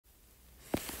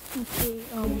Okay,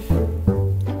 yeah,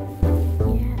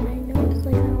 I know it's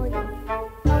like kind of like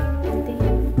thing.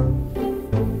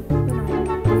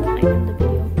 No, I end the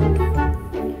video.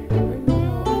 Let me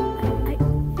know.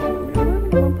 I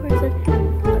remember one part said I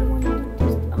don't want to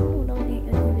just I don't know what end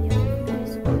the video.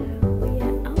 Guys. But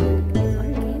yeah, I want to play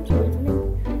other games or something.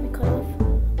 We cut off.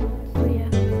 So yeah,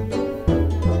 there's the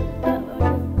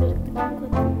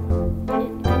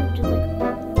clip. It just like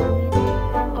deleted.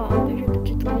 Oh, I'm pretty sure it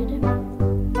just deleted it.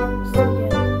 So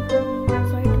yeah,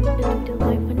 sorry to the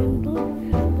live funny blog.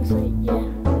 But so yeah,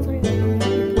 sorry guys, I'm not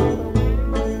here to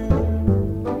I'm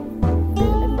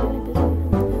really busy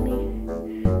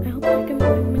lately. I hope I can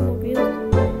make more videos.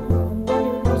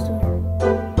 Really sooner.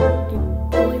 Okay,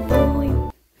 boy.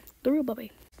 The real Bobby.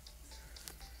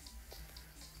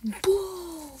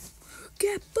 Boo!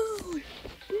 Get booed!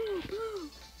 Boo! Boo!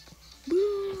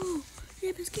 Boo!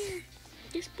 Yeah, I'm scared.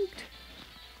 Get spooked.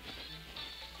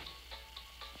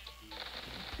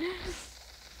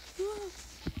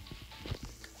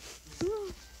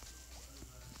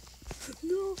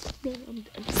 No, I'm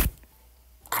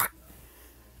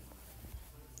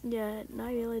yeah, no,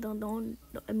 I really don't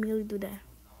immediately do that.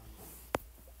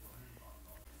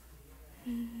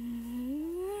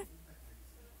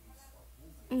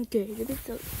 Okay, the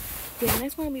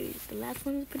next one will be the last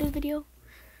one for this video.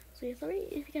 So yeah, sorry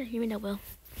if you can't hear me that well.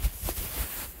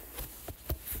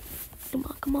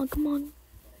 Come on.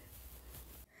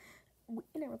 We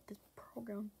interrupt this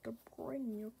program to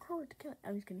bring your car to kill.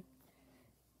 I'm just kidding.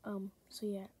 So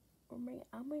yeah, I'm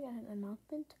bringing an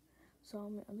announcement. So I'll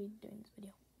be doing this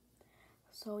video.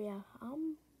 So yeah,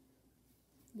 I'm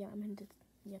in this.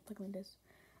 Yeah, talking like this.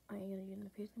 I ain't gonna get in the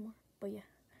face anymore. But yeah,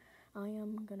 I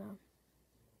am gonna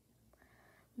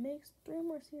make three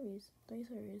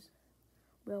series.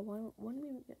 Well,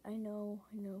 one I know.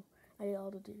 I did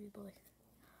all the series, but like,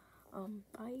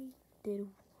 I did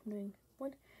doing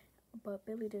one, but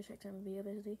Billy did check time video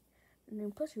basically. And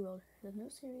then plus you wrote the new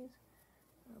series.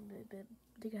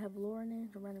 They could have lore in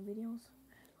it, random videos,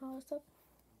 all that stuff.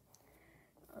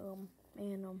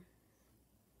 And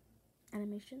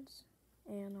animations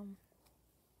and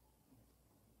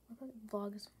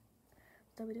vlogs.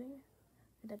 That we doing.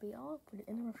 That'd be all for the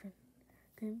interruption.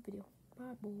 Okay, video.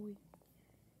 Bye, boy.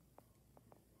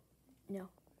 No.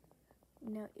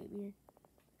 Now we're.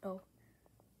 Oh.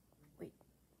 Wait.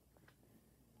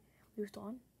 We were still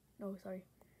on? No, sorry.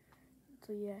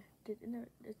 So yeah, that's the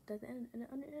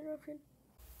interruption.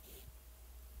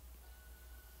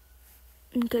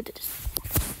 Good.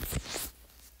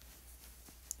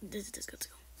 This is good to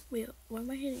go. Wait, why am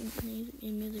I hitting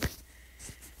in music?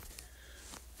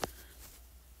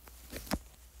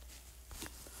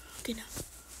 Okay, now.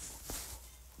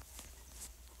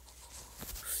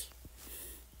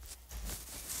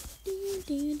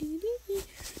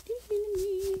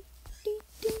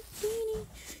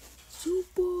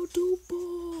 Super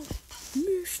duper,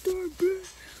 Mr. B.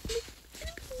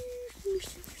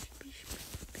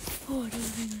 Oh,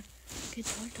 hang on. Okay,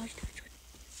 touch.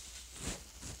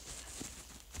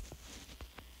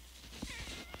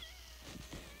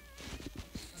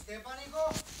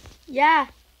 Yeah.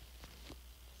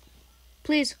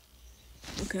 Please.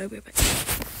 Okay, I'll be right back.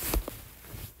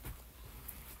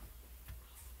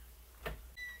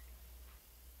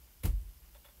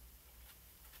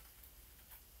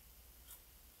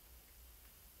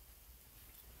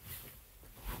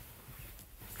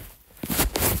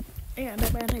 Yeah, I'm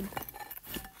back by the table.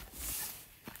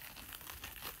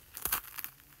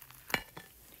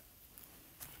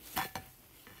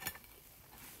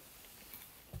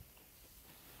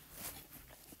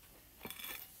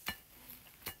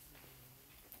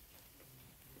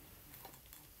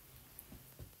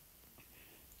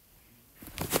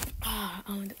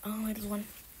 I don't like this one.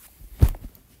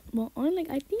 Well, I think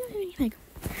I only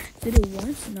did it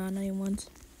once. No, not even once.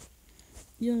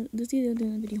 This is the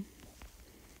other video.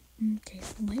 Okay,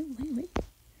 wait.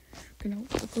 Okay, now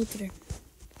we'll go to there.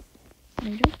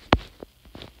 Now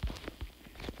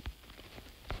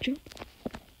jump.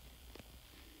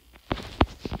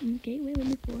 Okay, wait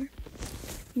before.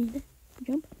 You need it.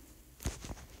 Jump.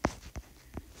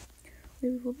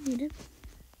 Wait before we need it.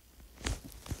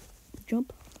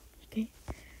 Jump. Okay.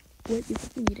 Wait before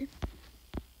we need it.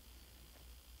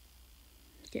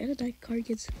 Okay, the dark card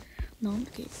gets long.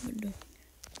 Okay, we're done.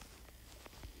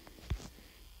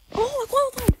 Oh, I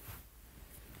qualified!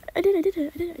 I did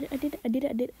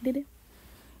it.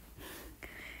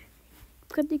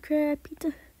 Krabby Crab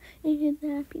pizza. And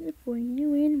that pizza for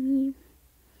you and me.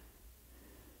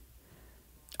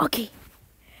 Okay,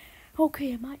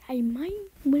 I might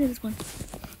win this one.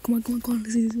 Come on.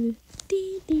 Let's see this.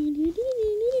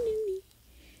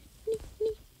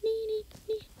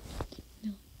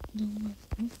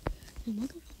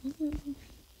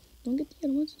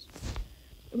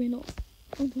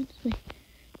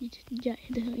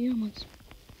 let's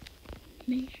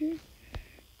make sure.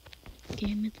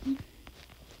 Game it one.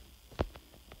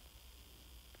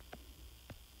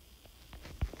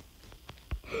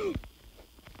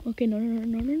 Okay, no. No,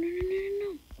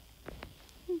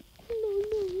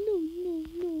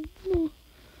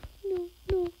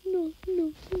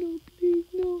 please, no, please.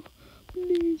 No.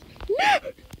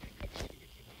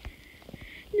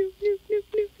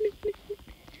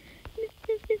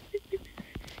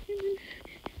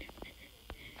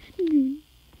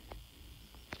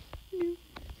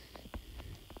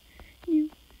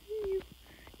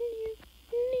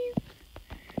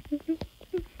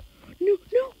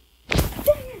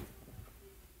 Dang it.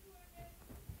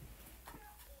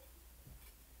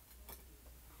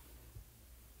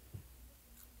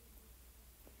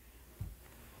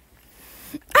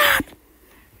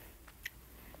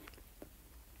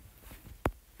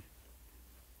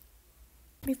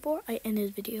 Before I end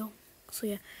this video, so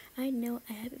yeah, I know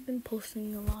I haven't been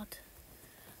posting a lot,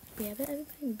 but yeah,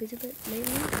 I've been busy lately,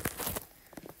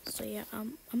 so yeah, I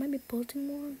might be posting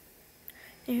more.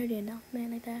 I heard the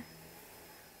announcement like that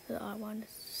I wanted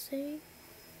to say,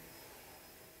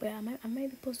 but yeah, I might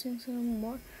be posting some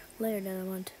more later than I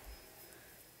want.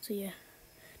 So yeah,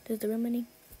 this is the remedy.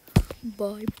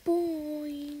 Bye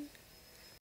bye.